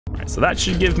right, so that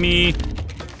should give me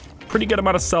a pretty good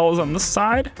amount of cells on this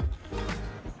side.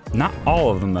 Not all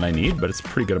of them that I need, but it's a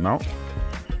pretty good amount.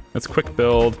 Let's quick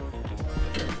build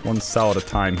 1 cell at a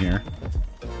time here.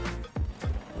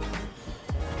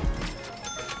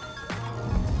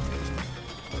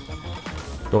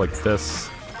 Go like this.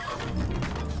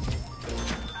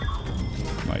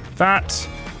 Like that.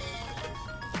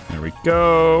 There we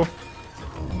go.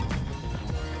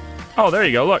 Oh, there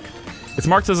you go, look. It's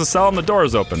marked as a cell and the door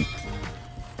is open.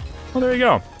 Well, there you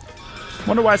go.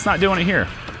 Wonder why it's not doing it here.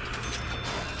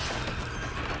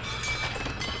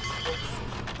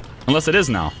 Unless it is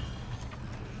now.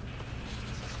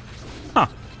 Huh.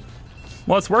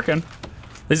 Well, it's working.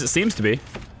 At least it seems to be.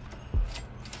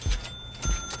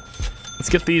 Let's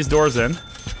get these doors in.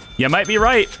 You might be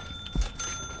right.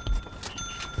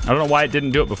 I don't know why it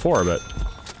didn't do it before, but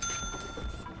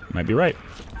you might be right.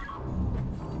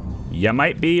 You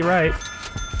might be right.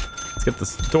 Let's get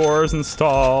the doors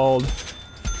installed.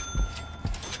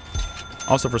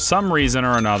 Also, for some reason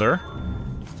or another,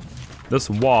 this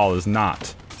wall is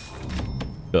not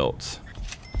built.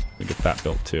 We get that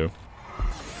built too.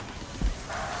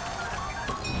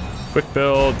 Quick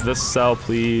build this cell,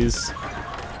 please.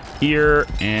 Here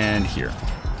and here.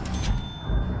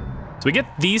 So we get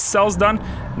these cells done.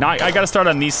 Now I gotta start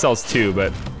on these cells too,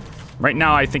 but right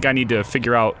now I think I need to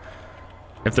figure out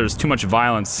if there's too much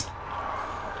violence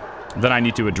that I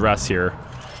need to address here.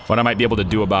 What I might be able to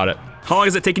do about it. How long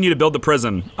is it taking you to build the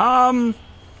prison? I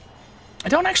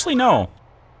don't actually know.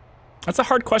 That's a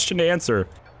hard question to answer.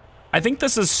 I think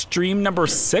this is stream number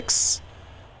 6.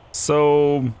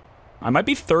 So I might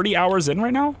be 30 hours in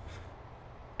right now.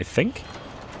 I think.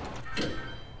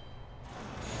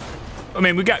 I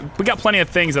mean, we got plenty of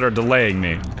things that are delaying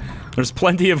me. There's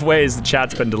plenty of ways the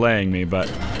chat's been delaying me, but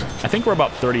I think we're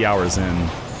about 30 hours in.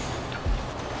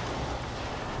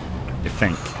 I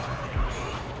think.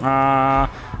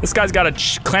 This guy's got a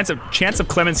chance of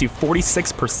clemency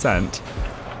 46%.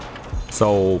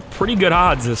 So pretty good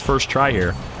odds his first try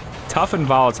here. Tough and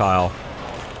volatile.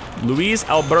 Luis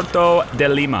Alberto de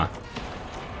Lima.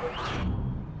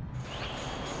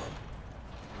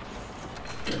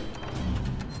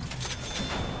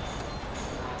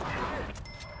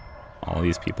 All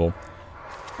these people.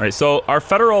 All right, so our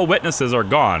federal witnesses are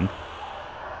gone.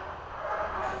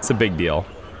 It's a big deal.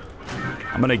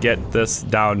 I'm gonna get this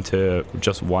down to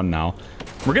just 1 now.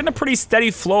 We're getting a pretty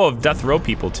steady flow of death row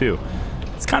people too.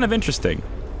 It's kind of interesting.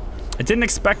 I didn't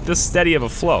expect this steady of a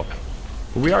flow,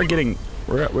 but we are getting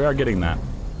that.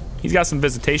 He's got some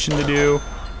visitation to do.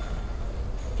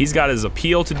 He's got his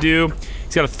appeal to do.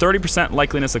 He's got a 30%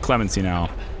 likeliness of clemency now.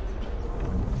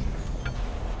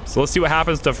 So let's see what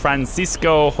happens to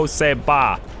Francisco Jose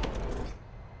Ba.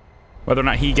 Whether or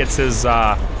not he gets his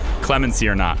clemency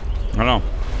or not. I don't know.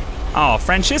 Oh,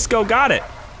 Francisco got it.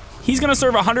 He's gonna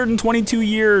serve 122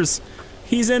 years.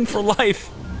 He's in for life.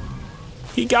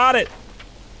 He got it.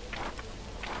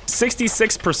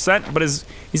 66%, but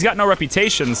he's got no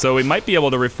reputation, so we might be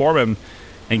able to reform him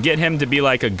and get him to be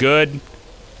like a good,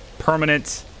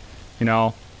 permanent, you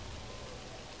know,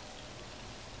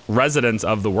 resident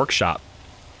of the workshop.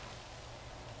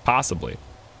 Possibly.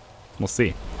 We'll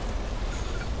see.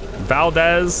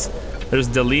 Valdez. There's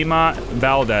De Lima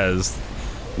Valdez.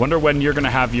 Wonder when you're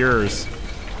gonna have yours.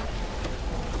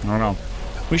 I don't know.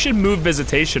 We should move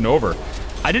visitation over.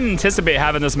 I didn't anticipate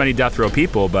having this many death row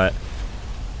people, but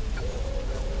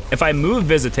if I move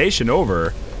visitation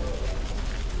over,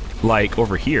 like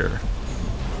over here,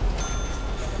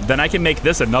 then I can make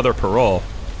this another parole.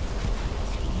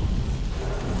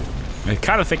 I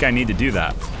kind of think I need to do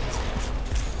that.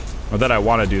 Or that I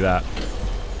want to do that.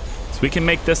 So we can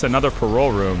make this another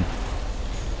parole room.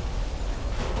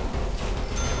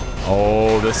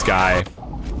 Oh, this guy.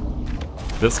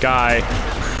 This guy.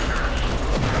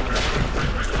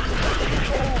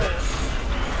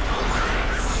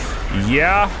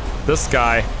 Yeah, this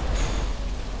guy.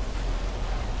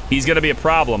 He's gonna be a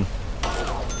problem.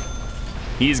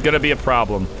 He's gonna be a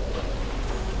problem.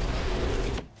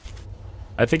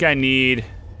 I think I need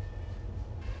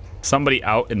somebody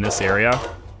out in this area.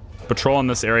 Patrol in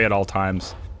this area at all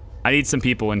times. I need some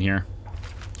people in here.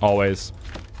 Always.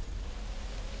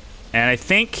 And I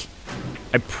think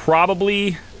I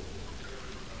probably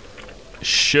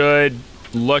should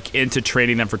look into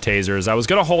training them for tasers. I was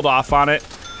gonna hold off on it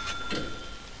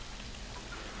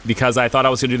because I thought I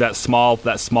was gonna do that small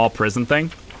prison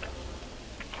thing.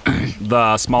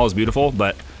 The small is beautiful,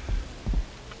 but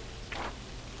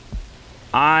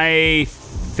I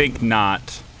think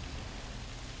not.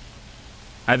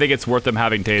 I think it's worth them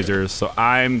having tasers, so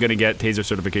I'm gonna get taser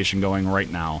certification going right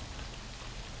now.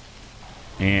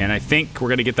 And I think we're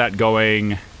gonna get that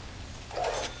going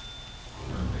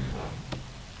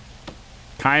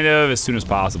kind of as soon as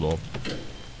possible.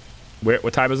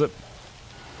 What time is it?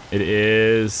 It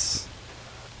is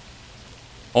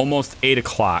almost 8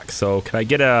 o'clock. So can I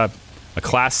get a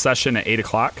class session at 8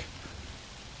 o'clock?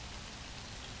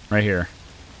 Right here.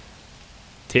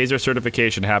 Taser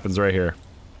certification happens right here.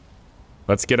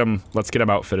 Let's get him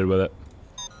outfitted with it.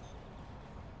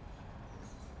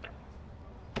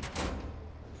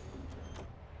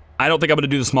 I don't think I'm gonna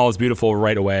do the small is beautiful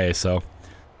right away, so.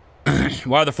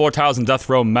 Why are the floor tiles in death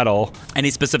row metal?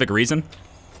 Any specific reason?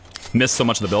 Missed so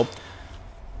much of the build.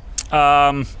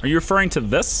 Are you referring to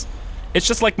this? It's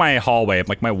just like my hallway,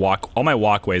 like all my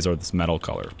walkways are this metal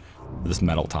color. This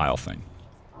metal tile thing.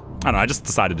 I don't know, I just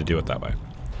decided to do it that way.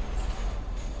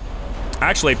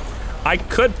 Actually, I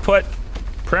could put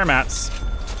prayer mats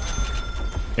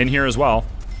in here as well.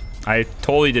 I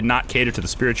totally did not cater to the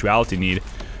spirituality need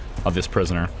of this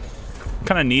prisoner. What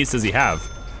kind of needs does he have?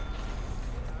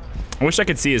 I wish I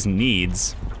could see his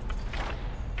needs.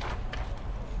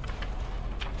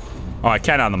 Oh, I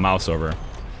can't on the mouse over.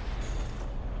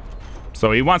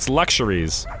 So he wants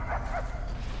luxuries.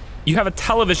 You have a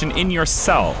television in your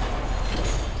cell.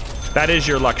 That is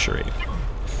your luxury.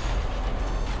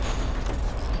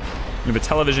 You have a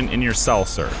television in your cell,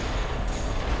 sir.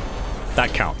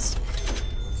 That counts.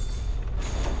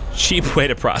 Cheap way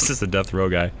to process a death row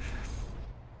guy.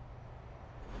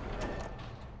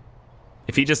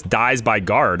 If he just dies by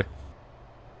guard,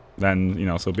 then, you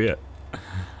know, so be it.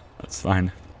 That's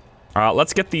fine.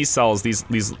 Let's get these cells,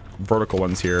 these vertical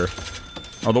ones here.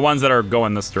 Or the ones that are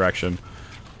going this direction.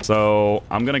 So,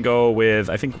 I'm gonna go with,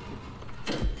 I think,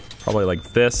 probably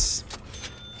like this.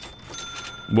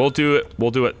 We'll do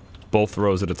it both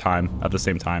rows at a time, at the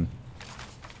same time.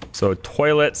 So,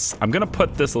 toilets, I'm gonna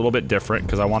put this a little bit different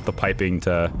because I want the piping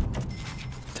to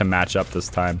match up this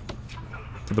time.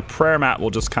 So the prayer mat will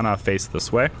just kind of face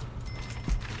this way.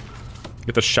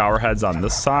 Get the shower heads on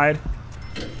this side.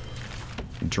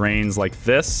 Drains like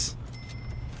this.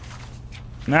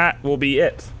 And that will be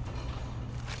it.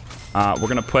 We're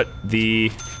gonna put the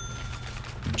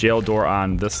jail door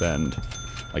on this end,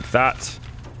 like that.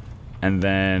 And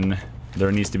then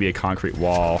there needs to be a concrete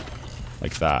wall,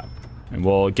 like that. And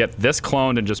we'll get this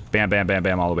cloned and just bam, bam, bam,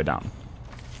 bam all the way down.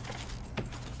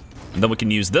 And then we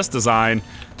can use this design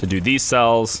to do these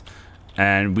cells,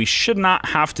 and we should not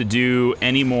have to do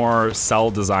any more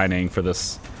cell designing for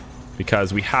this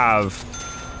because we have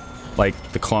like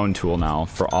the clone tool now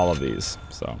for all of these,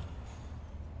 so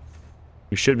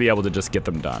we should be able to just get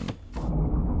them done.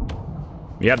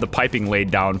 We have the piping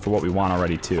laid down for what we want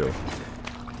already too.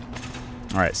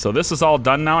 All right, so this is all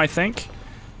done now, I think.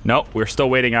 Nope, we're still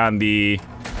waiting on the...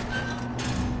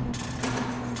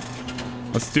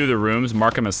 Let's do the rooms,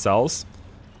 mark them as cells.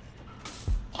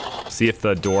 See if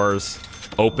the doors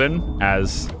open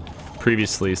as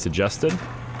previously suggested.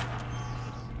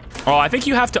 Oh, I think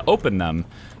you have to open them.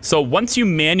 So once you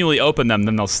manually open them,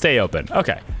 then they'll stay open.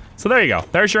 Okay, so there you go.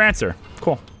 There's your answer.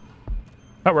 Cool.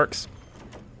 That works.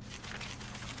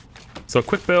 So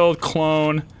quick build,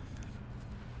 clone.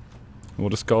 We'll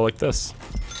just go like this.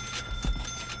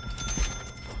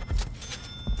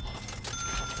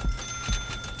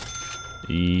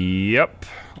 Yep,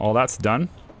 all that's done.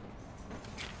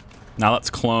 Now let's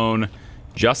clone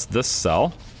just this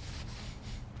cell.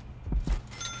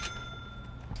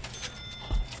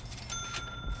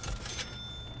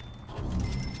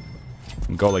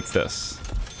 And go like this.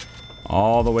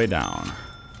 All the way down.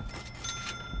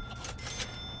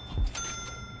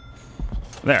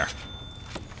 There.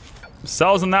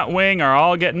 Cells in that wing are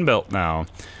all getting built now.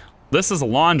 This is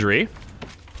laundry.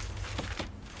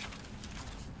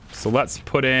 So let's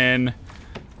put in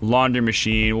laundry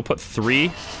machine. We'll put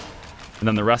 3. And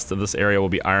then the rest of this area will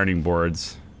be ironing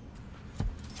boards.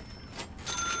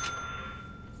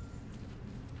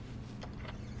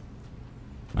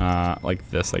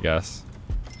 Like this, I guess.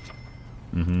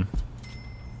 Mm-hmm.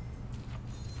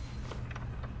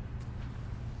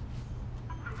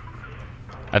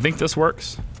 I think this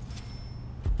works.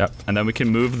 Yep, and then we can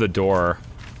move the door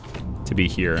to be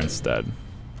here instead.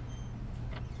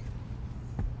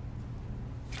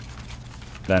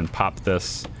 Then pop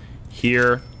this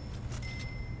here.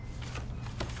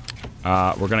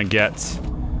 We're gonna get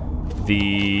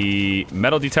the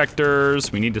metal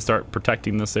detectors. We need to start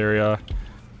protecting this area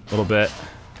a little bit.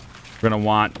 We're gonna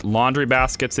want laundry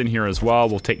baskets in here as well.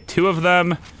 We'll take 2 of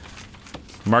them.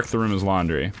 Mark the room as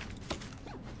laundry.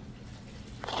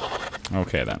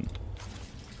 Okay then.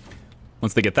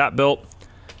 Once they get that built,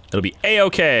 it'll be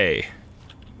A-okay.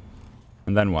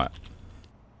 And then what?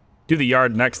 Do the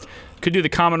yard next. Could do the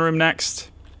common room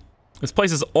next. This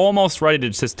place is almost ready to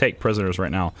just take prisoners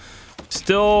right now.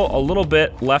 Still a little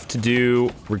bit left to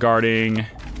do regarding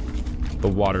the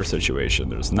water situation.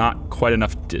 There's not quite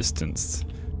enough distance.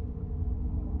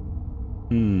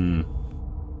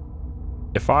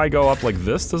 If I go up like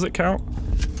this, does it count?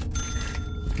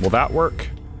 Will that work?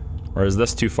 Or is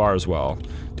this too far as well?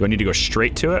 Do I need to go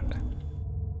straight to it?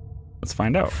 Let's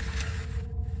find out.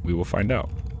 We will find out.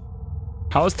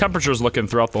 How is temperatures looking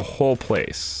throughout the whole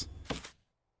place?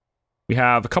 We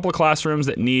have a couple of classrooms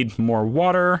that need more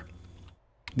water.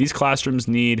 These classrooms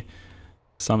need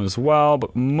some as well,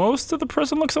 but most of the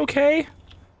prison looks okay.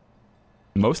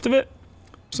 Most of it.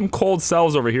 Some cold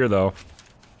cells over here, though.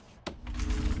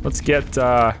 Let's get,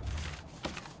 gotta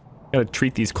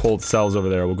treat these cold cells over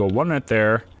there. We'll go one right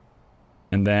there.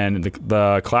 And then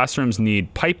the classrooms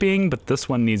need piping, but this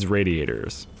one needs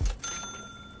radiators.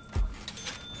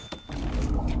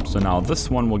 So now this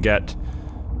one will get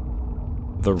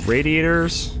the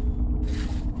radiators.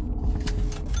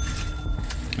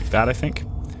 Like that, I think.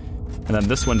 And then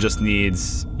this one just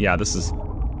needs, yeah, this is,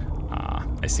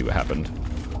 I see what happened.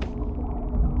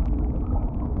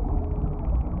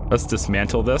 Let's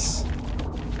dismantle this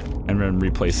and then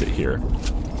replace it here.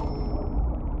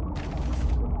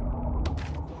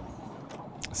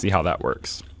 See how that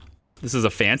works. This is a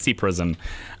fancy prison.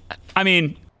 I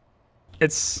mean,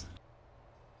 it's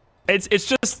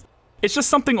just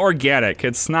something organic.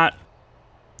 It's not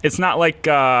like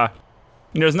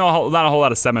there's not a whole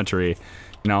lot of symmetry,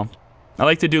 you know. I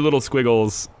like to do little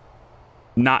squiggles,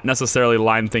 not necessarily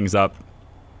line things up.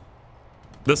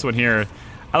 This one here,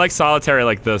 I like solitary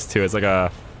like this too. It's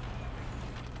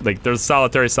like there's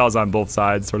solitary cells on both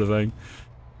sides, sort of thing.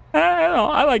 I don't know.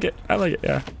 I like it. I like it.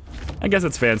 Yeah. I guess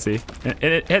it's fancy.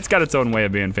 It's got its own way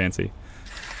of being fancy.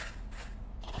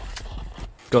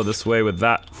 Go this way with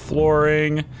that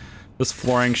flooring. This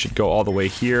flooring should go all the way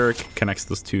here. Connects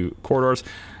those two corridors.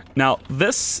 Now,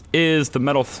 this is the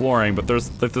metal flooring, but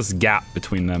there's like this gap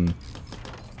between them.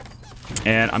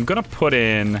 And I'm gonna put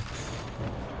in...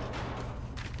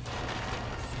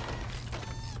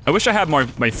 I wish I had more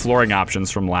my flooring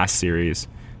options from last series.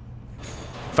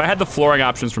 If I had the flooring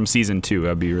options from Season 2,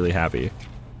 I'd be really happy.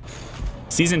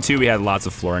 Season 2, we had lots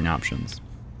of flooring options.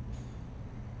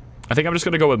 I think I'm just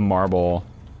gonna go with marble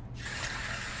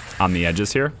on the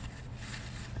edges here.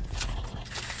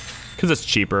 Because it's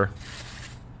cheaper.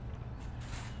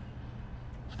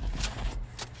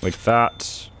 Like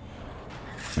that.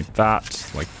 Like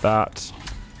that. Like that.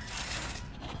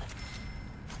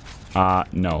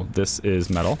 No, this is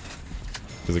metal.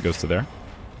 Because it goes to there.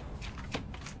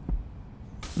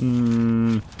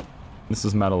 This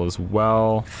is metal as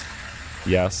well.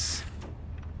 Yes.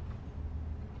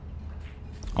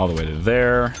 All the way to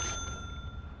there.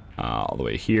 All the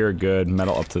way here. Good.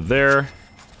 Metal up to there.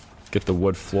 Get the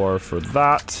wood floor for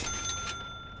that.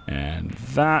 And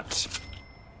that.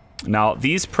 Now,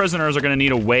 these prisoners are going to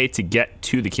need a way to get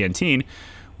to the canteen,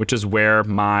 which is where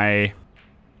my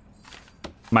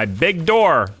big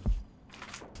door,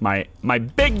 my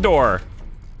big door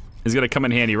is going to come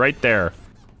in handy right there.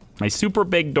 My super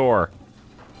big door.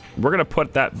 We're going to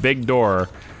put that big door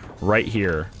right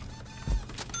here.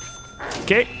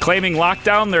 Okay, claiming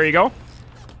lockdown. There you go.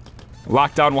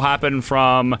 Lockdown will happen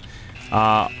from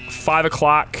 5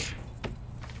 o'clock,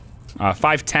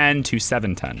 5:10 to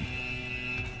 7:10.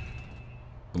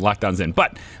 Lockdown's in,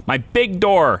 but my big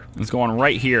door is going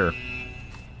right here.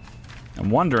 I'm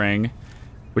wondering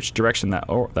which direction that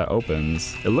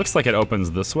opens. It looks like it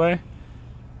opens this way.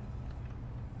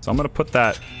 So I'm gonna put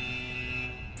that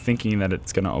thinking that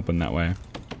it's gonna open that way.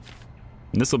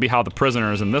 And this will be how the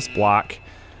prisoners in this block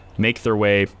make their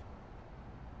way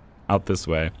out this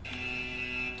way.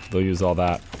 They'll use all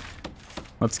that.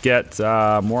 Let's get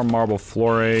more marble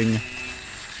flooring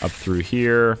up through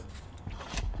here.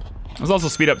 Let's also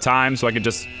speed up time so I could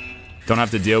just don't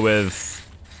have to deal with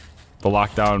the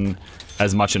lockdown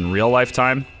as much in real life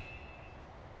time.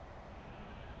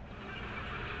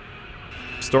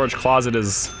 Storage closet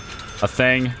is a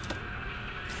thing.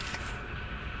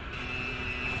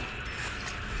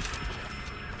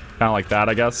 Kind of like that,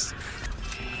 I guess.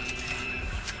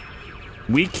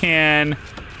 We can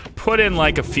put in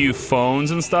like a few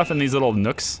phones and stuff in these little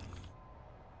nooks.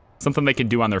 Something they can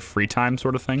do on their free time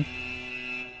sort of thing.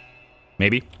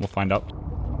 Maybe. We'll find out.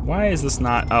 Why is this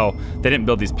not... Oh, they didn't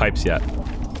build these pipes yet.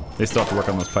 They still have to work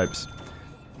on those pipes.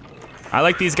 I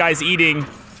like these guys eating.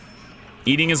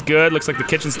 Eating is good. Looks like the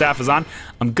kitchen staff is on.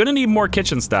 I'm gonna need more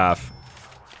kitchen staff.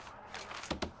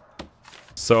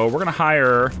 So we're gonna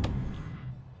hire...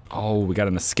 Oh, we got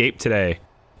an escape today.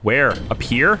 Where? Up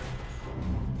here?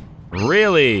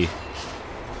 Really?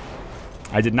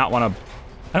 I did not want to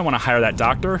I don't want to hire that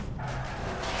doctor.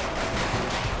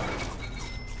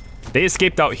 They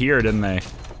escaped out here, didn't they?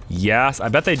 Yes, I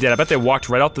bet they did. I bet they walked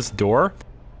right out this door.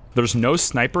 There's no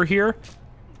sniper here.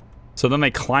 So then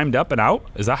they climbed up and out?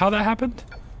 Is that how that happened?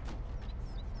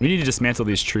 We need to dismantle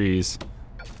these trees.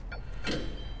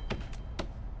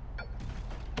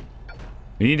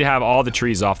 We need to have all the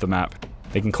trees off the map.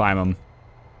 They can climb them.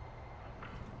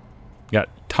 Got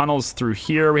tunnels through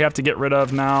here we have to get rid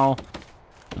of now.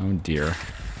 Oh dear.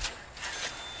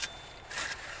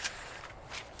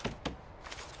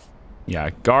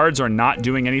 Yeah, guards are not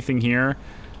doing anything here.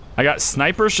 I got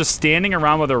snipers just standing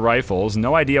around with their rifles.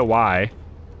 No idea why.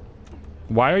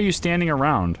 Why are you standing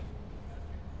around?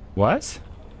 What?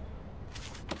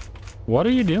 What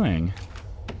are you doing?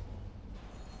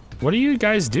 What are you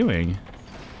guys doing?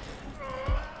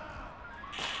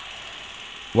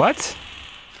 What?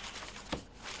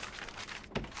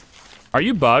 Are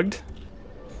you bugged?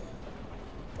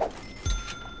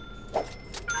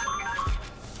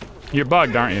 You're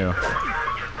bugged, aren't you?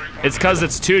 It's because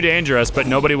it's too dangerous, but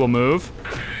nobody will move.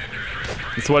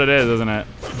 That's what it is, isn't it?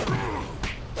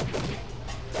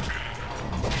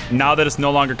 Now that it's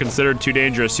no longer considered too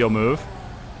dangerous, you'll move.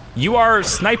 You are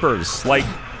snipers. Like,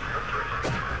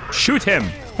 shoot him.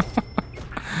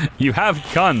 You have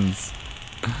guns.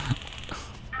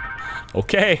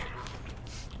 Okay.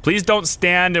 Please don't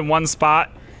stand in one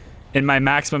spot in my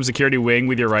maximum security wing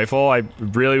with your rifle. I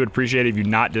really would appreciate it if you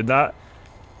not did that.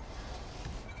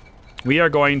 We are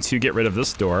going to get rid of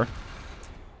this door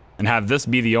and have this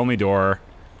be the only door.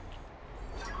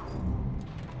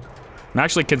 I'm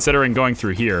actually considering going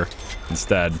through here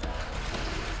instead.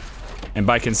 And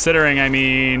by considering, I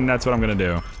mean, that's what I'm gonna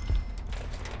do.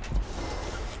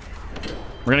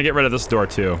 We're gonna get rid of this door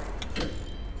too.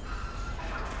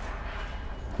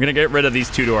 We're gonna get rid of these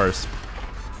two doors.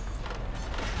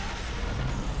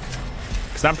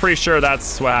 Because I'm pretty sure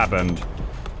that's what happened.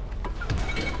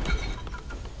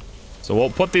 So we'll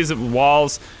put these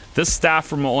walls. This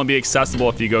staff room will only be accessible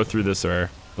if you go through this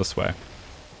way.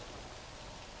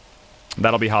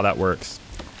 That'll be how that works.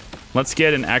 Let's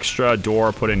get an extra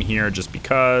door put in here just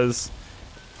because.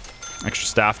 Extra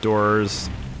staff doors.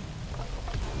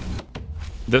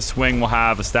 This wing will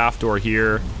have a staff door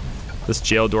here. This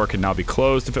jail door can now be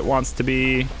closed if it wants to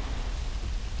be.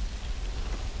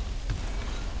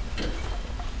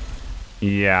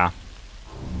 Yeah.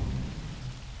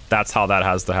 That's how that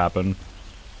has to happen.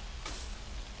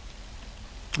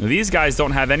 These guys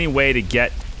don't have any way to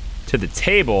get to the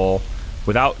table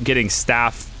without getting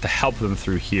staff to help them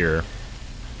through here.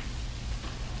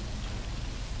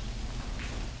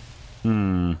 I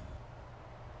don't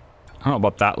know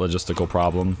about that logistical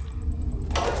problem.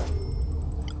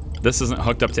 This isn't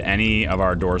hooked up to any of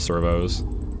our door servos.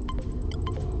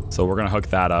 So we're gonna hook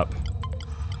that up.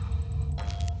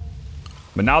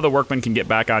 But now the workmen can get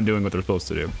back on doing what they're supposed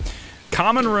to do.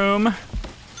 Common room.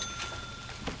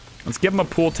 Let's give them a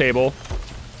pool table.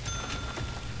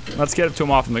 Let's get it to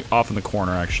them off in the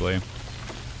corner, actually.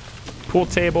 Pool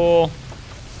table.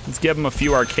 Let's give them a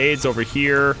few arcades over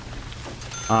here.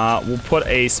 We'll put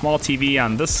a small TV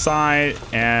on this side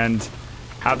and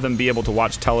have them be able to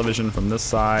watch television from this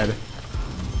side.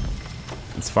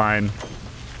 It's fine.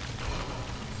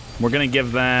 We're gonna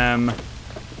give them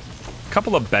a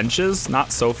couple of benches,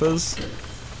 not sofas.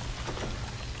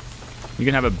 You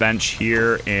can have a bench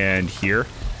here and here.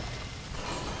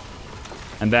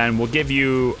 And then we'll give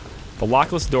you the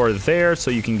lockless door there so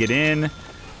you can get in.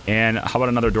 And how about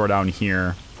another door down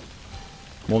here?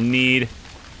 We'll need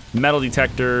metal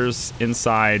detectors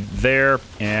inside there.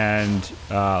 And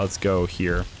let's go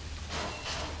here.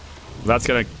 That's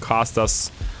gonna cost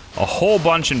us a whole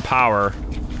bunch in power.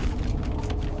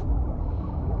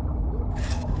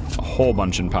 A whole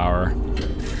bunch in power.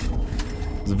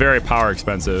 It's very power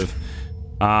expensive.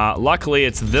 Luckily,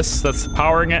 it's this that's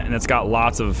powering it, and it's got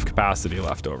lots of capacity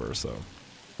left over, so.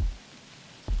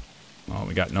 Oh,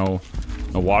 we got no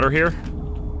water here?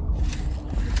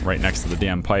 Right next to the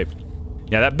damn pipe.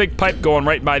 Yeah, that big pipe going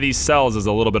right by these cells is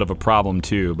a little bit of a problem,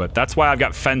 too, but that's why I've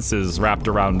got fences wrapped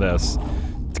around this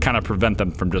to kind of prevent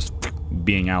them from just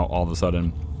being out all of a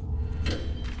sudden.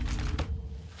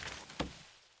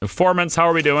 Informants, how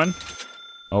are we doing?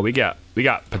 Oh, we got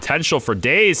potential for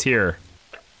days here.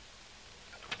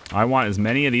 I want as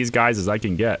many of these guys as I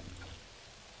can get.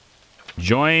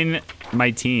 Join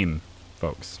my team,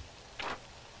 folks.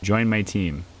 Join my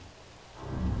team.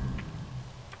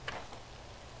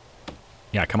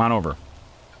 Yeah, come on over. How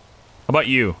about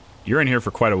you? You're in here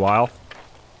for quite a while.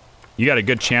 You got a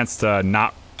good chance to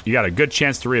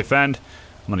reoffend.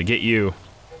 I'm gonna get you.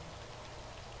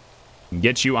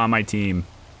 Get you on my team.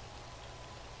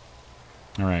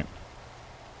 All right.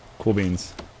 Cool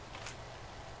beans.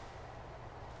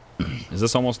 Is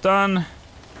this almost done?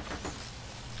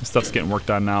 This stuff's getting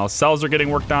worked on now. Cells are getting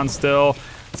worked on still.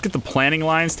 Let's get the planning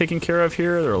lines taken care of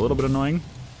here. They're a little bit annoying.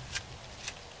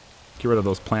 Get rid of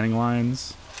those planning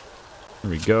lines. There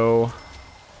we go.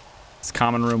 This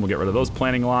common room, we'll get rid of those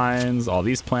planning lines. All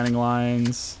these planning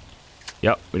lines.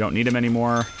 Yep, we don't need them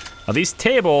anymore. Now these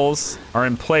tables are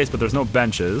in place, but there's no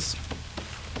benches.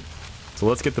 So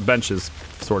let's get the benches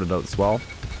sorted out as well.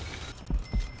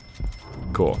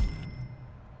 Cool.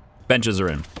 Benches are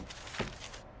in.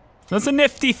 That's a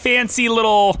nifty, fancy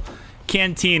little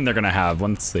canteen they're gonna have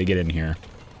once they get in here.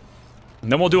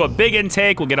 And then we'll do a big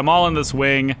intake. We'll get them all in this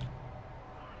wing.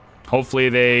 Hopefully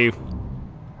they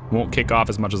won't kick off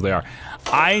as much as they are.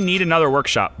 I need another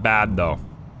workshop bad, though.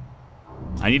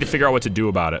 I need to figure out what to do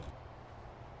about it.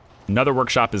 Another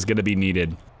workshop is gonna be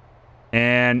needed.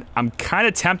 And I'm kind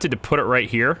of tempted to put it right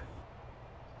here.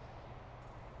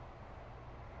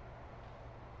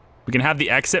 We can have the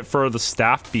exit for the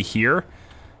staff be here.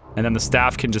 And then the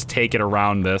staff can just take it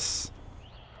around this.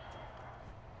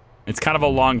 It's kind of a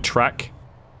long trek.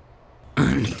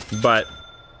 But,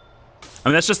 I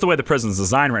mean, that's just the way the prison's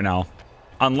designed right now.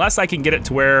 Unless I can get it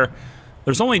to where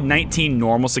there's only 19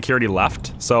 normal security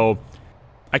left. So,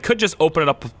 I could just open it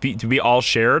up to be all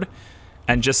shared.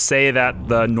 And just say that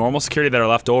the normal security that are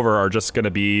left over are just going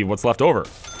to be what's left over.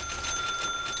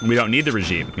 We don't need the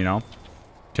regime, you know?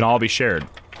 Can all be shared.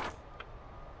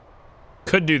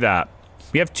 Could do that.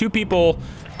 We have 2 people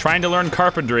trying to learn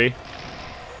carpentry.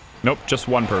 Nope, just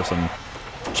 1 person.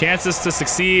 Chances to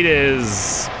succeed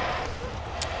is...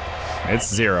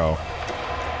 it's 0.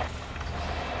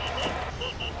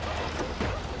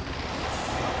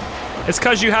 It's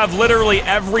because you have literally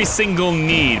every single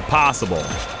need possible.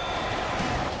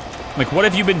 Like, what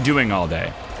have you been doing all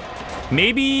day?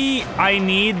 Maybe I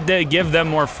need to give them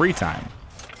more free time.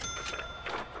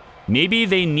 Maybe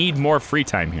they need more free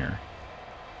time here.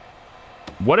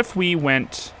 What if we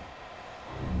went...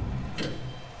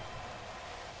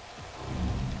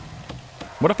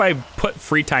 what if I put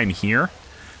free time here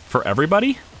for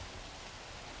everybody?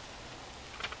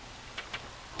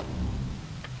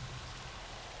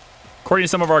 According to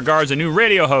some of our guards, a new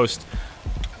radio host.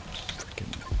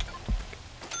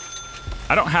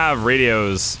 I don't have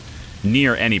radios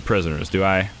near any prisoners, do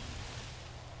I?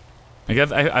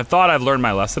 I thought I've learned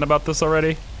my lesson about this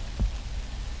already.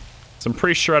 So I'm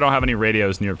pretty sure I don't have any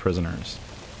radios near prisoners.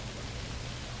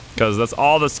 Because that's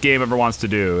all this game ever wants to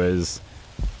do is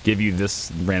give you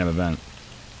this random event.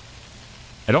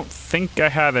 I don't think I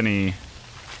have any...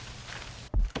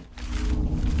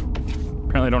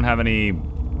 apparently I don't have any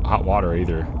hot water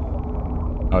either.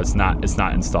 Oh, it's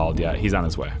not installed yet. He's on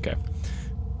his way, okay.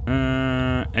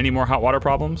 Any more hot water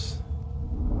problems?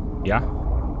 Yeah?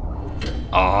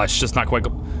 Oh, it's just not quite...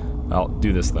 well,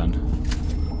 do this then.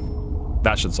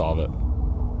 That should solve it.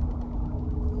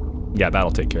 Yeah,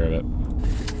 that'll take care of it.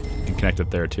 You can connect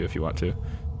it there too if you want to.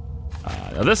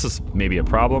 Now this is maybe a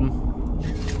problem.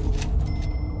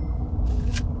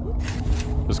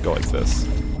 Just go like this.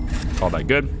 Call that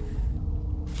good.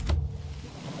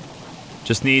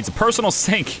 Just needs a personal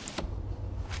sink.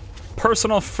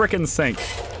 Personal frickin' sink.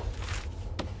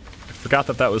 Forgot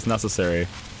that that was necessary.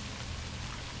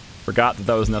 Forgot that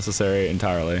that was necessary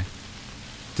entirely.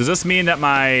 Does this mean that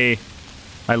my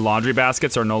laundry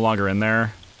baskets are no longer in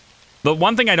there? The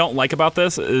one thing I don't like about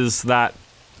this is that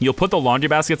you'll put the laundry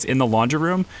baskets in the laundry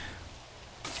room,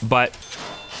 but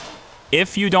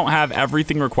if you don't have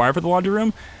everything required for the laundry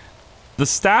room, the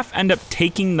staff end up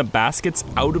taking the baskets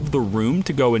out of the room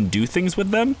to go and do things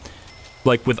with them,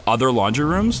 like with other laundry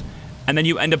rooms, and then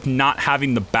you end up not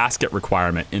having the basket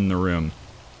requirement in the room.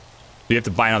 You have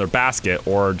to buy another basket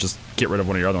or just get rid of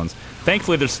one of your other ones.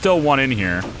 Thankfully, there's still one in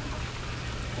here.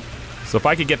 So if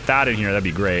I could get that in here, that'd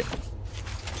be great.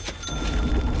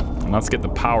 And let's get the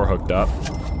power hooked up.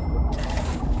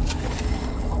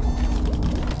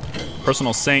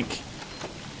 Personal sink.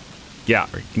 Yeah,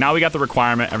 now we got the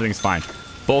requirement. Everything's fine.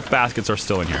 Both baskets are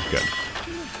still in here. Good.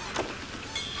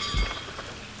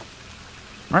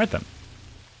 All right, then.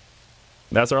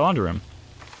 That's our laundry room.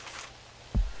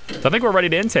 So I think we're ready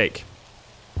to intake.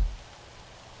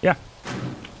 Yeah.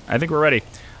 I think we're ready.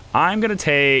 I'm going to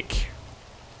take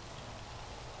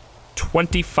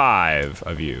 25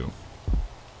 of you.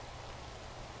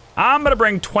 I'm going to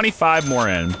bring 25 more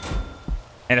in.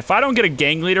 And if I don't get a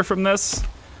gang leader from this,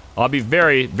 I'll be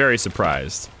very, very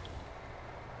surprised.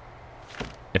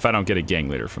 If I don't get a gang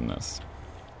leader from this.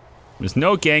 There's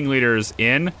no gang leaders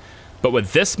in, but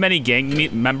with this many gang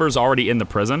members already in the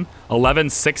prison, 11,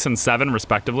 6, and 7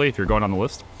 respectively, if you're going on the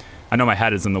list, I know my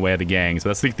head is in the way of the gang, so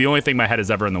that's the only thing my head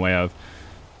is ever in the way of.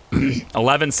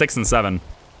 11, 6, and 7.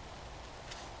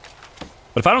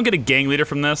 But if I don't get a gang leader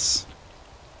from this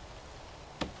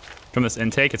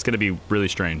intake, it's going to be really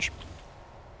strange.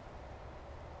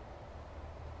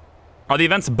 Are the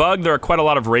events bugged? There are quite a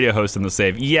lot of radio hosts in the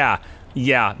save. Yeah,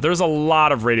 there's a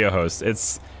lot of radio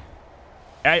hosts.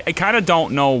 I kind of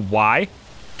don't know why.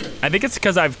 I think it's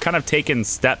because I've kind of taken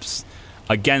steps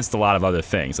against a lot of other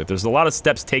things. Like, there's a lot of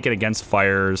steps taken against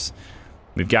fires.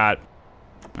 We've got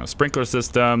sprinkler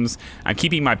systems. I'm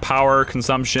keeping my power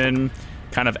consumption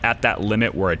kind of at that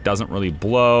limit where it doesn't really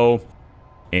blow.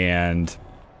 And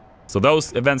so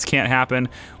those events can't happen.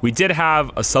 We did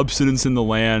have a subsidence in the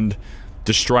land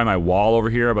destroy my wall over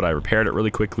here, but I repaired it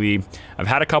really quickly. I've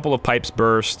had a couple of pipes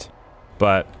burst,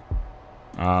 but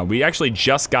we actually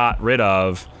just got rid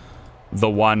of the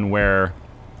one where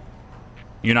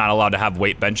you're not allowed to have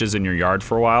weight benches in your yard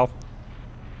for a while.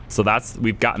 So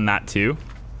we've gotten that too.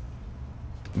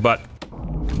 But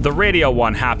the radio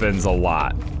one happens a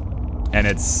lot. And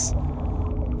it's...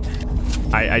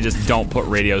 I just don't put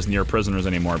radios near prisoners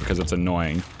anymore because it's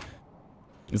annoying.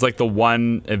 It's like the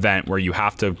one event where you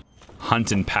have to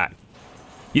hunt and pack.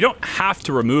 You don't have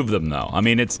to remove them though. I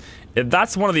mean,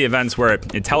 that's one of the events where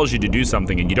it tells you to do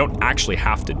something and you don't actually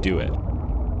have to do it.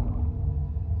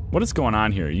 What is going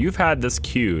on here? You've had this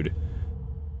queued.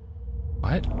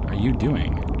 What are you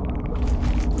doing?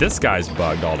 This guy's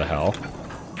bugged all to hell.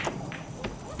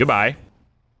 Goodbye.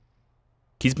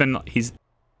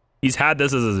 He's had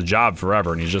this as a job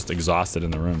forever and he's just exhausted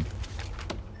in the room.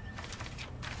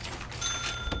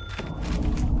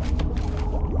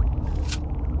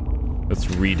 Let's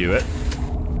redo it.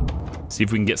 See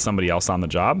if we can get somebody else on the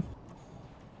job.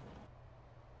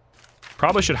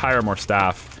 Probably should hire more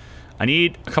staff. I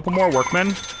need a couple more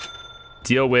workmen.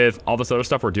 Deal with all this other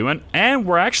stuff we're doing. And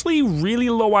we're actually really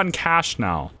low on cash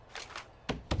now.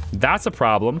 That's a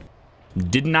problem.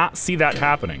 Did not see that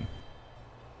happening.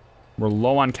 We're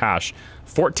low on cash.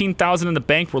 14,000 in the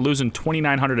bank. We're losing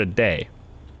 2,900 a day.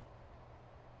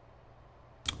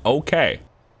 Okay.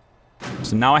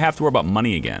 So now I have to worry about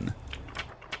money again.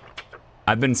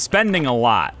 I've been spending a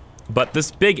lot, but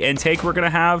this big intake we're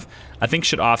gonna have, I think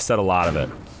should offset a lot of it.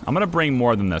 I'm gonna bring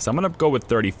more than this. I'm gonna go with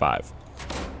 35.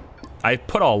 I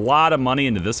put a lot of money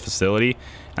into this facility,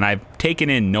 and I've taken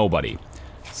in nobody.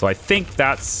 So I think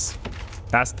that's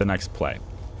the next play.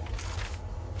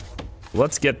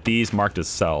 Let's get these marked as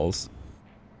cells.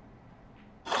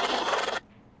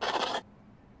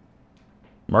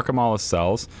 Mark them all as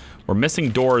cells. We're missing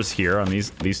doors here on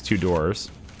these two doors.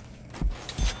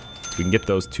 So we can get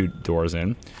those two doors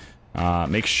in.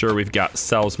 Make sure we've got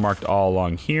cells marked all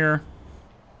along here.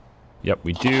 Yep,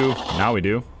 we do. Now we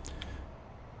do.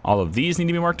 All of these need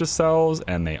to be marked as cells,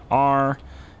 and they are.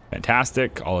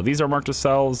 Fantastic. All of these are marked as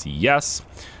cells. Yes.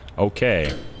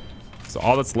 Okay. So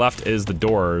all that's left is the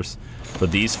doors for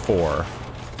these 4.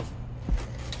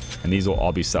 And these will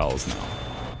all be cells now.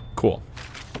 Cool.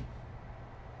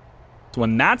 So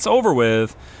when that's over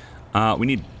with, we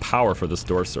need power for this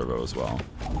door servo as well.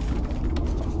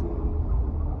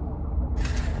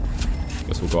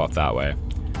 Guess we'll go off that way.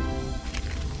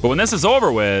 But when this is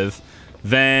over with,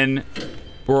 then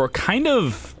we're kind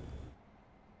of...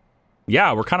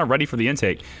 Yeah, we're kind of ready for the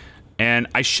intake. And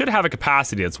I should have a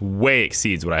capacity that's way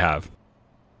exceeds what I have.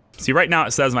 See, right now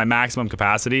it says my maximum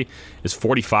capacity is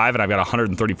 45 and I've got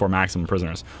 134 maximum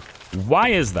prisoners. Why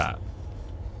is that?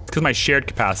 It's because my shared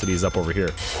capacity is up over here.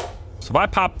 So if I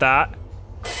pop that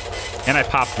and I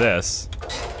pop this,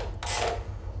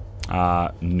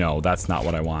 no, that's not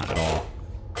what I want at all.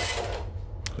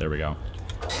 There we go.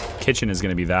 Kitchen is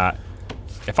gonna be that.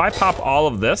 If I pop all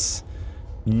of this,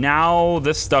 now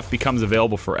this stuff becomes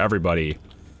available for everybody.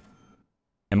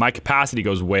 And my capacity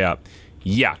goes way up.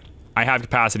 Yeah, I have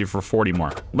capacity for 40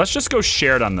 more. Let's just go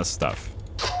shared on this stuff.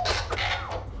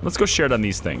 Let's go shared on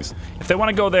these things. If they want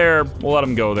to go there, we'll let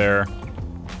them go there.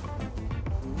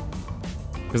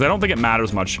 Because I don't think it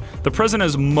matters much. The prison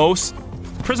is almost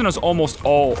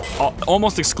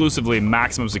exclusively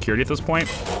maximum security at this point.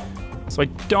 So I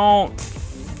don't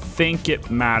think it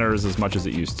matters as much as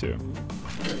it used to.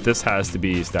 This has to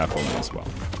be staff only as well.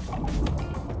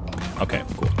 Okay,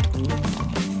 cool.